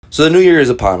So the new year is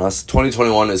upon us.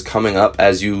 2021 is coming up.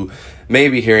 As you may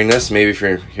be hearing this, maybe if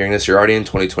you're hearing this, you're already in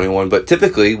 2021. But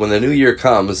typically, when the new year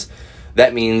comes,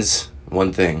 that means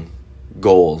one thing: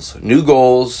 goals, new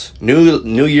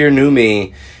year, new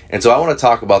me. And so I want to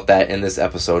talk about that in this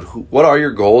episode. What are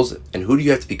your goals, and who do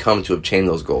you have to become to obtain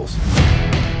those goals?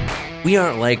 We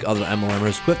aren't like other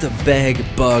MLMers who have to beg,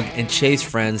 bug, and chase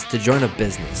friends to join a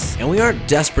business. And we aren't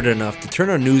desperate enough to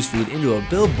turn our newsfeed into a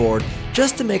billboard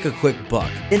just to make a quick buck.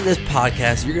 In this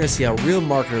podcast, you're going to see how real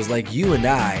marketers like you and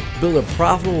I build a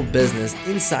profitable business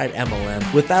inside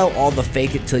MLM without all the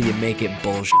fake it till you make it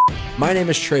bullshit. My name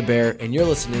is Trey Bear, and you're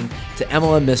listening to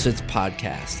MLM Misfits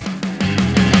Podcast.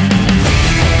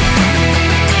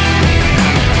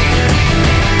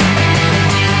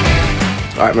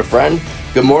 All right, my friend.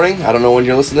 Good morning. I don't know when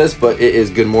you're listening to this, but it is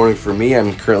good morning for me.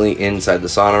 I'm currently inside the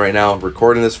sauna right now,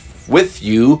 recording this with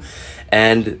you,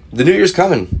 and the New Year's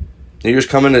coming. New Year's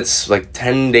coming. It's like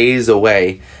 10 days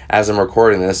away as I'm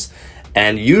recording this,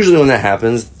 and usually when that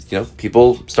happens,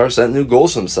 people start setting new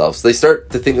goals for themselves. They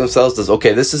start to think themselves as,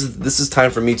 okay, this is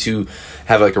time for me to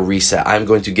have like a reset. I'm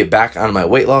going to get back on my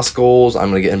weight loss goals.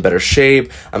 I'm going to get in better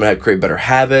shape. I'm going to create better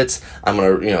habits. I'm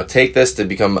going to, take this to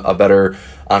become a better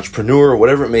entrepreneur,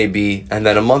 whatever it may be. And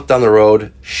then a month down the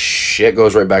road, shit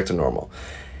goes right back to normal.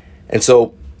 And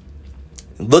so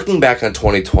looking back on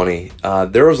 2020,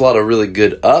 there was a lot of really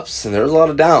good ups and there was a lot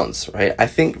of downs, right? I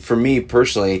think for me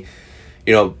personally,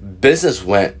 business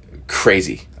went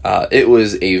crazy. It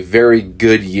was a very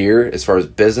good year as far as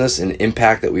business and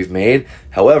impact that we've made.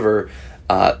 However,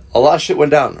 a lot of shit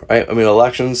went down, right? I mean,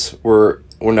 elections were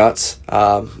nuts.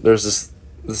 There's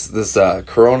this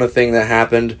Corona thing that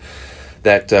happened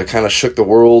that kind of shook the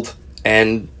world,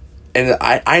 and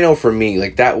I know for me,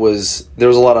 like there was a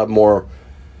lot of more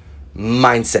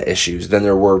mindset issues than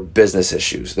there were business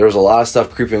issues. There was a lot of stuff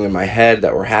creeping in my head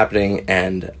that were happening,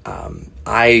 and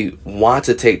I want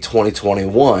to take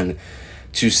 2021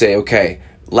 to say, okay,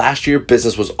 last year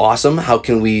business was awesome. How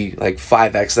can we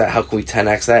 5x that? How can we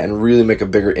 10x that and really make a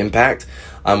bigger impact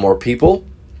on more people?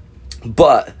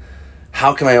 But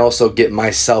how can I also get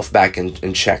myself back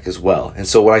in check as well? And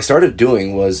so what I started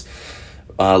doing was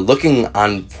looking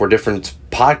for different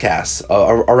podcasts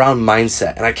around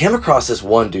mindset. And I came across this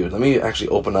one dude. Let me actually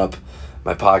open up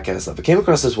my podcast up. I came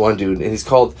across this one dude, and he's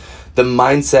called The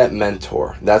Mindset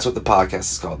Mentor. That's what the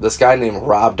podcast is called. This guy named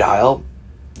Rob Dial,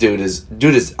 dude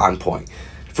is on point.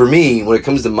 For me, when it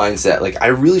comes to mindset, I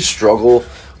really struggle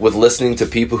with listening to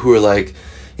people who are like,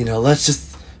 let's just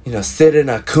sit in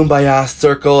a kumbaya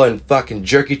circle and fucking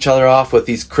jerk each other off with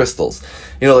these crystals.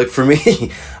 For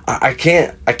me, I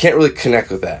can't really connect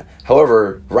with that.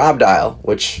 However, Rob Dial,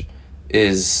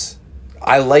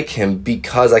 I like him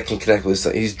because I can connect with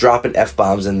him. He's dropping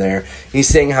F-bombs in there. He's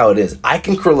saying how it is. I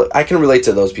can relate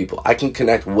to those people. I can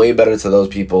connect way better to those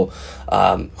people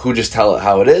who just tell it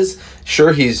how it is.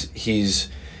 Sure, he's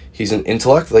an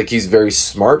intellect. He's very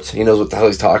smart. He knows what the hell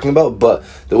he's talking about. But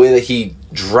the way that he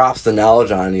drops the knowledge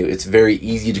on you, it's very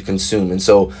easy to consume. And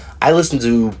so I listened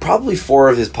to probably 4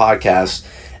 of his podcasts,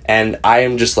 and I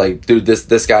am just like, dude,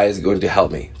 this guy is going to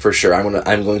help me for sure.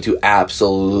 I'm going to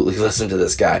absolutely listen to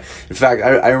this guy. In fact,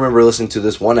 I remember listening to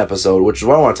this one episode, which is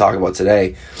what I want to talk about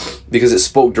today, because it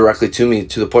spoke directly to me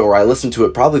to the point where I listened to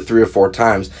it probably 3 or 4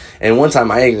 times. And one time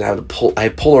I even had to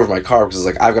pull over my car because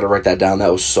I've got to write that down.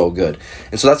 That was so good.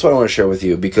 And so that's what I want to share with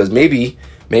you, because maybe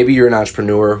you're an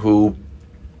entrepreneur who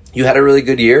you had a really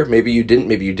good year. Maybe you didn't.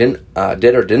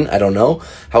 Did or didn't. I don't know.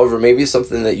 However, maybe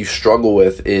something that you struggle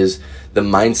with is the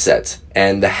mindset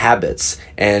and the habits,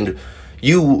 and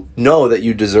you know that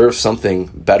you deserve something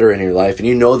better in your life, and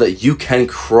you know that you can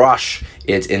crush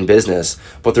it in business,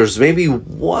 but there's maybe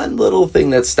one little thing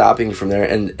that's stopping you from there,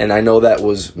 and I know that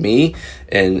was me,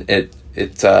 and and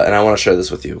I want to share this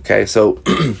with you. Okay, so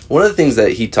one of the things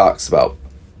that he talks about,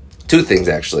 2 things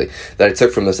actually that I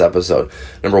took from this episode.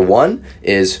 Number 1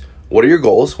 is, what are your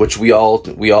goals? Which we all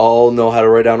know how to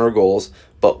write down our goals,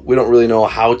 but we don't really know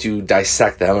how to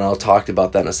dissect them, and I'll talk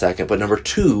about that in a second. But number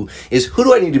 2 is, who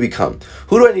do I need to become?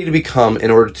 Who do I need to become in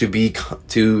order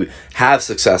to have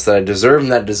success that I deserve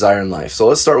and that I desire in life? So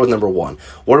let's start with number 1.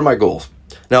 What are my goals?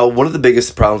 Now, one of the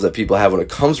biggest problems that people have when it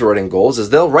comes to writing goals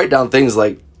is they'll write down things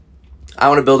like, I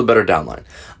want to build a better downline.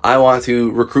 I want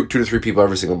to recruit 2 to 3 people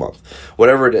every single month.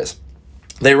 Whatever it is.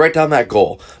 They write down that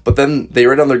goal, but then they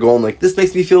write down their goal and this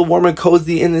makes me feel warm and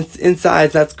cozy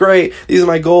inside. That's great. These are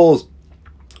my goals.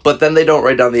 But then they don't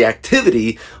write down the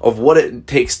activity of what it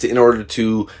takes in order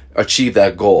to achieve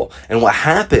that goal. And what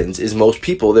happens is most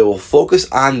people, they will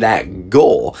focus on that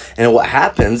goal. And what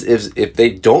happens is if they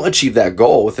don't achieve that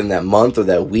goal within that month or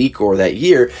that week or that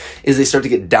year, is they start to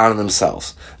get down on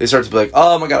themselves. They start to be like,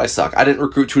 oh my God, I suck. I didn't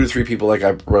recruit 2 to 3 people like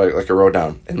I wrote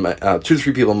down in my 2 to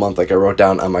 3 people a month like I wrote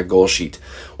down on my goal sheet.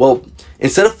 Well,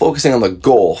 instead of focusing on the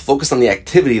goal, focus on the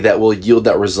activity that will yield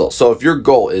that result. So if your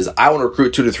goal is I want to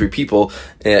recruit 2 to 3 people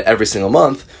every single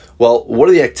month, well, what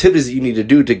are the activities that you need to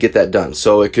do to get that done?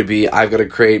 So it could be I've got to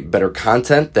create better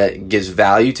content that gives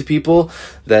value to people,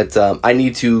 that I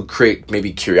need to create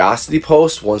maybe curiosity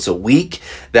posts once a week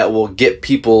that will get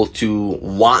people to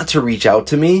want to reach out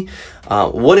to me.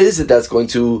 What is it that's going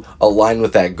to align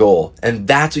with that goal? And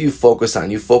that's what you focus on.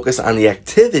 You focus on the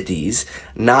activities,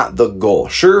 not the goal.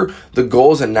 Sure, the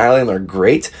goals and Nyland are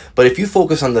great, but if you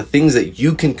focus on the things that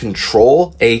you can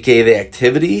control, aka the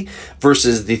activity,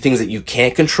 versus the things that you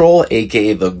can't control,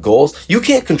 aka the goals, you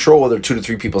can't control whether 2 to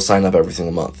 3 people sign up every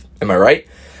single month. Am I right?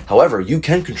 However, you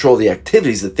can control the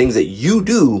activities, the things that you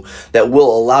do that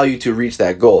will allow you to reach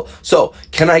that goal. So,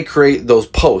 can I create those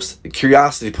posts, the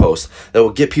curiosity posts, that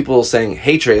will get people saying,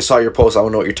 hey Trey, I saw your post, I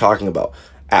want to know what you're talking about?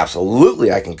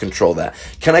 Absolutely, I can control that.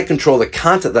 Can I control the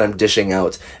content that I'm dishing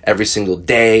out every single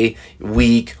day,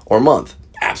 week, or month?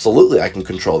 Absolutely, I can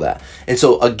control that. And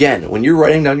so, again, when you're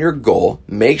writing down your goal,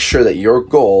 make sure that your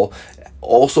goal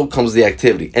also comes with the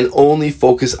activity and only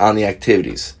focus on the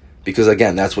activities. Because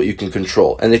again, that's what you can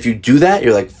control. And if you do that,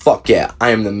 you're like, fuck yeah,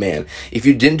 I am the man. If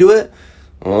you didn't do it,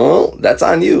 well, that's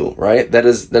on you, right? That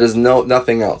is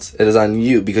nothing else. It is on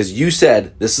you because you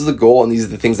said, this is the goal and these are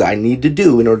the things that I need to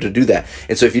do in order to do that.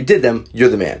 And so if you did them, you're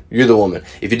the man, you're the woman.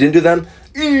 If you didn't do them,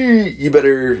 you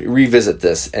better revisit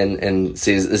this and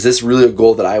see, is this really a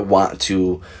goal that I want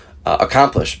to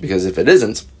accomplish? Because if it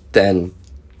isn't, then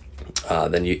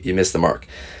you miss the mark.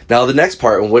 Now, the next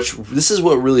part, in which this is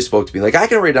what really spoke to me. Like, I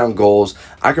can write down goals,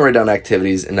 I can write down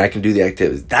activities, and I can do the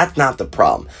activities. That's not the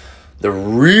problem. The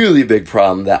really big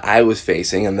problem that I was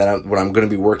facing, and what I'm going to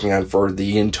be working on for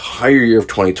the entire year of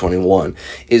 2021,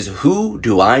 is who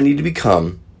do I need to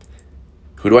become?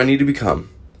 Who do I need to become?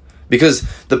 Because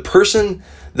the person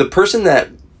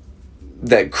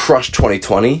that crushed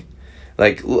 2020,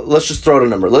 like, let's just throw out a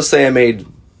number. Let's say I made,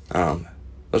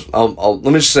 let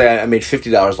me just say I made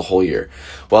 $50 the whole year.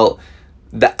 Well,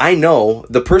 I know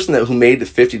the person who made the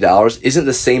 $50 isn't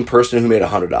the same person who made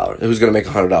 $100, who's going to make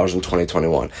 $100 in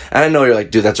 2021. And I know you're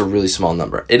like, dude, that's a really small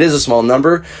number. It is a small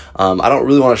number. I don't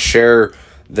really want to share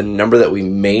the number that we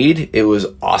made. It was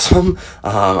awesome.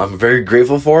 I'm very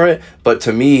grateful for it. But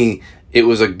to me, it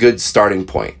was a good starting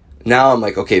point. Now I'm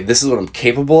like, okay, this is what I'm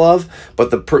capable of.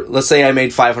 But let's say I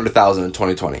made $500,000 in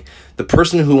 2020. The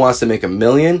person who wants to make $1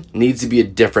 million needs to be a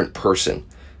different person,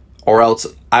 or else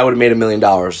I would have made $1 million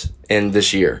in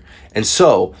this year. And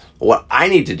so what I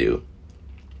need to do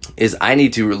is I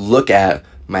need to look at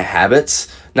my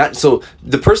habits. So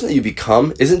the person that you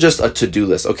become isn't just a to-do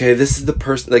list. Okay, this is the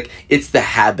person, like, it's the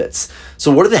habits.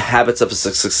 So what are the habits of a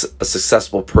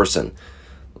successful person?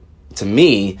 To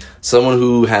me, someone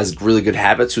who has really good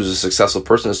habits, who's a successful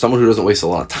person, is someone who doesn't waste a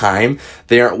lot of time.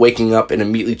 They aren't waking up and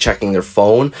immediately checking their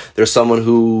phone. They're someone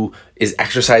who is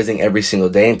exercising every single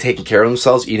day and taking care of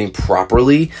themselves, eating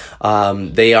properly.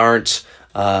 They aren't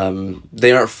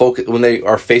focused when they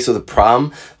are faced with a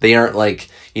problem. They aren't like,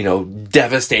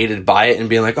 devastated by it and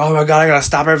being like, oh my God, I gotta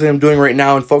stop everything I'm doing right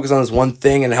now and focus on this one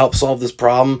thing and help solve this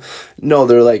problem. No,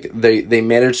 they're like, they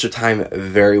manage their time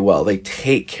very well. They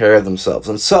take care of themselves.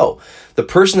 And so the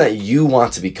person that you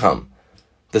want to become,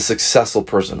 the successful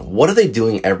person, what are they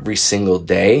doing every single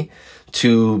day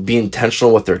to be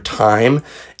intentional with their time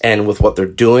and with what they're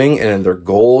doing and their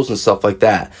goals and stuff like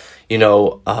that?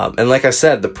 And like I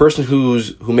said, the person who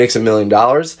makes $1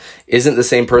 million isn't the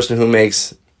same person who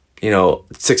makes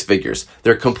 6 figures.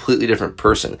 They're a completely different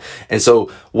person. And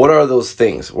so what are those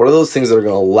things? What are those things that are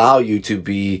going to allow you to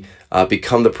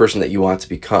become the person that you want to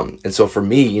become? And so for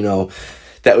me,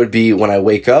 that would be when I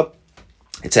wake up.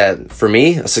 For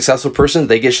me, a successful person,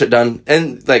 they get shit done.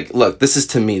 And like, look, this is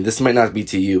to me. This might not be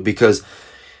to you because,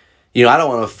 I don't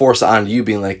want to force on you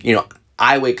being like,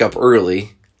 I wake up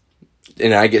early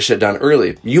and I get shit done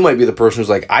early. You might be the person who's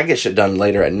like, I get shit done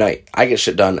later at night. I get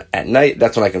shit done at night.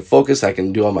 That's when I can focus. I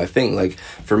can do all my thing. Like,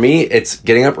 for me, it's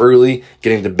getting up early,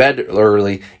 getting to bed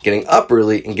early, getting up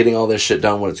early, and getting all this shit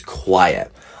done when it's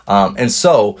quiet. And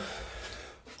so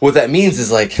what that means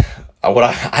is like,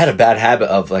 I had a bad habit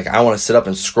of like, I want to sit up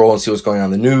and scroll and see what's going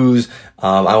on in the news.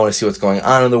 I want to see what's going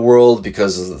on in the world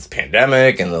because of this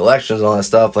pandemic and the elections and all that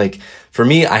stuff. Like, for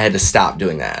me, I had to stop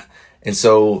doing that. And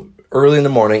so early in the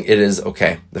morning, it is,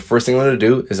 okay, the first thing I'm going to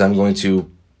do is I'm going to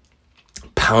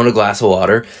pound a glass of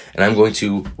water, and I'm going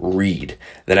to read.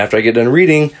 Then after I get done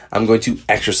reading, I'm going to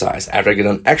exercise. After I get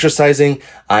done exercising,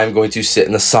 I'm going to sit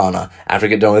in the sauna. After I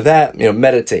get done with that,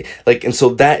 meditate. And so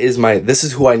this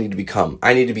is who I need to become.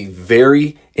 I need to be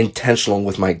very intentional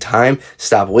with my time.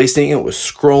 Stop wasting it with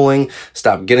scrolling.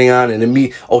 Stop getting on.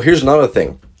 Here's another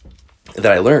thing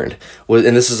that I learned was,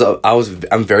 and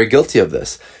I'm very guilty of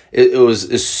this. It was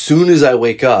as soon as I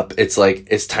wake up, it's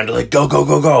time to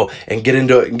go and get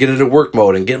into work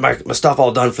mode and get my stuff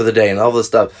all done for the day and all this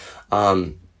stuff.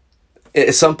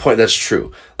 At some point that's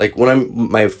true.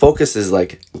 My focus is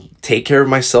take care of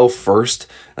myself first.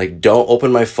 Don't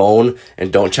open my phone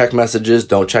and don't check messages,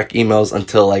 don't check emails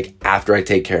until after I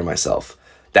take care of myself.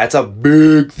 That's a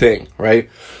big thing, right?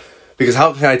 Because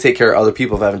how can I take care of other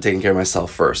people if I haven't taken care of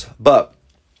myself first? But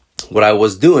what I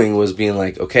was doing was being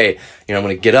okay, I'm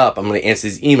going to get up, I'm going to answer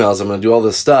these emails, I'm going to do all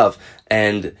this stuff.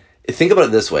 And think about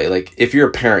it this way. If you're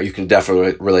a parent, you can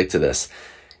definitely relate to this.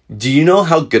 Do you know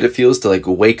how good it feels to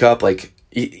wake up,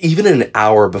 even an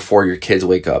hour before your kids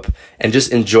wake up and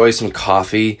just enjoy some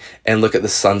coffee and look at the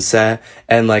sunset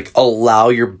and allow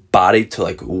your body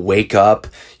to wake up?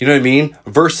 You know what I mean?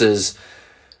 Versus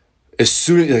as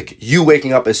soon you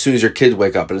waking up as soon as your kids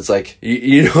wake up, and it's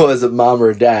as a mom or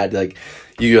a dad,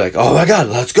 you're oh my God,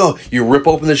 let's go. You rip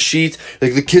open the sheets,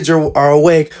 the kids are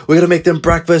awake. We gotta make them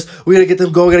breakfast. We gotta get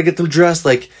them going. We gotta get them dressed.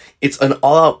 It's an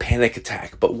all-out panic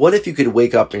attack. But what if you could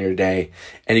wake up in your day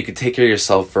and you could take care of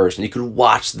yourself first, and you could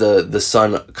watch the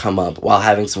sun come up while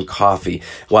having some coffee,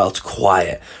 while it's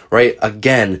quiet, right?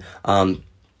 Again,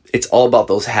 it's all about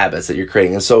those habits that you're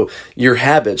creating. And so your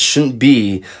habits shouldn't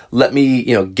be, let me,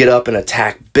 get up and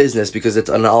attack business, because it's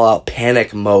an all-out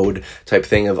panic mode type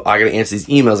thing of, I got to answer these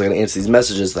emails, I got to answer these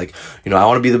messages. I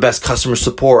want to be the best customer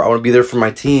support. I want to be there for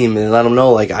my team and let them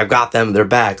know, I've got them, they're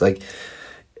back.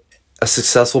 A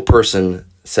successful person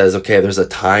says, okay, there's a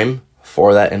time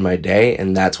for that in my day,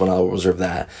 and that's when I'll reserve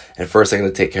that. And first, I'm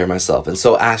going to take care of myself. And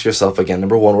so ask yourself again,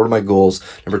 number one, what are my goals?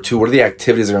 Number two, what are the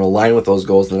activities that are going to align with those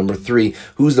goals? And number three,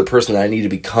 who's the person that I need to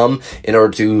become in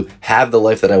order to have the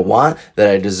life that I want,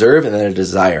 that I deserve, and that I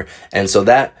desire? And so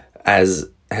that has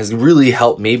really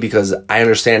helped me, because I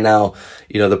understand now,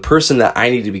 the person that I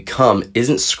need to become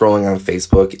isn't scrolling on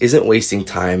Facebook, isn't wasting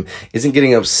time, isn't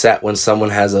getting upset when someone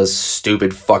has a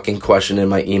stupid fucking question in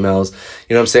my emails.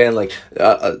 You know what I'm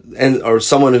saying? Or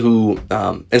someone who,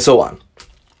 and so on.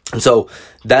 And so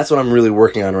that's what I'm really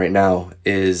working on right now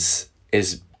is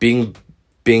being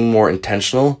more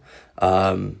intentional,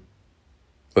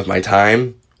 with my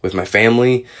time, with my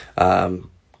family, growing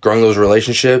those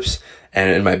relationships,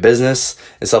 and in my business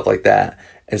and stuff like that.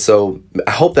 And so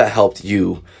I hope that helped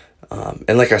you.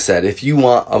 And like I said, if you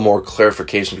want a more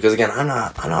clarification, because again, I'm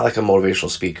not like a motivational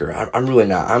speaker. I'm really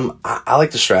not. I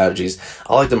like the strategies.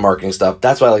 I like the marketing stuff.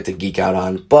 That's what I like to geek out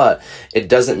on. But it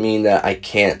doesn't mean that I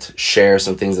can't share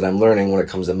some things that I'm learning when it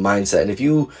comes to mindset. And if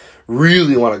you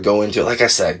really want to go into it, like I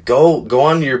said, go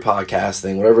on to your podcast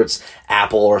thing, whatever it's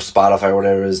Apple or Spotify or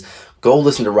whatever it is, go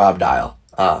listen to Rob Dial.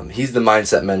 He's the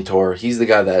mindset mentor. He's the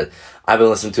guy that I've been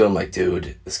listening to. I'm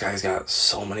dude, this guy's got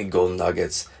so many golden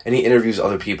nuggets, and he interviews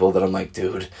other people that I'm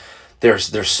dude, they're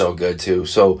so good too.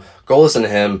 So go listen to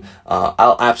him.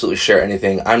 I'll absolutely share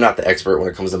anything. I'm not the expert when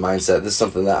it comes to mindset. This is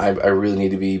something that I really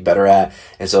need to be better at.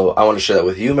 And so I want to share that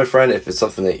with you, my friend. If it's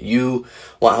something that you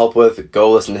want help with,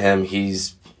 go listen to him.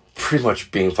 He's pretty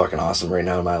much being fucking awesome right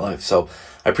now in my life. So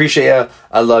I appreciate you.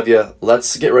 I love you.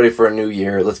 Let's get ready for a new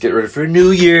year. Let's get ready for a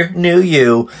new year, new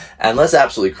you, and let's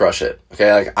absolutely crush it.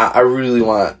 Okay. I really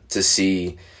want to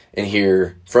see and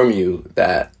hear from you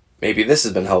that maybe this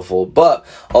has been helpful, but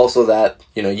also that,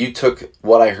 you took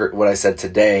what I said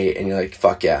today, and you're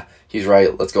fuck yeah, he's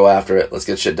right. Let's go after it. Let's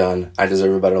get shit done. I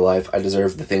deserve a better life. I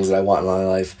deserve the things that I want in my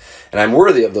life, and I'm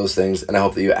worthy of those things. And I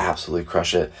hope that you absolutely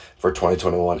crush it for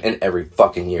 2021 and every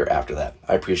fucking year after that.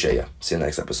 I appreciate you. See you in the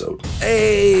next episode.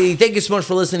 Hey, thank you so much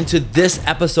for listening to this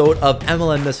episode of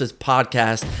MLM Misfits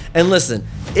Podcast. And listen,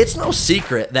 it's no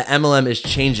secret that MLM is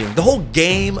changing. The whole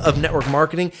game of network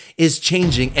marketing is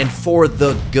changing, and for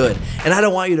the good. And I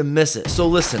don't want you to miss it. So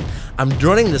listen, I'm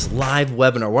running this live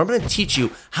webinar where I'm going to teach you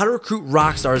how to recruit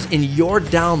rock stars in your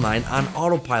downline on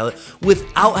autopilot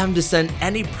without having to send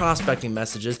any prospecting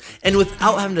messages and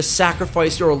without having to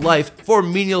sacrifice your life for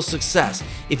menial success.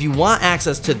 If you want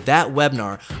access to that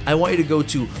webinar, I want you to go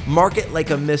to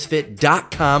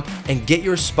marketlikeamisfit.com and get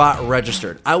your spot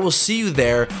registered. I will see you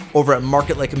there over at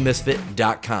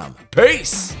marketlikeamisfit.com.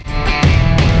 Peace!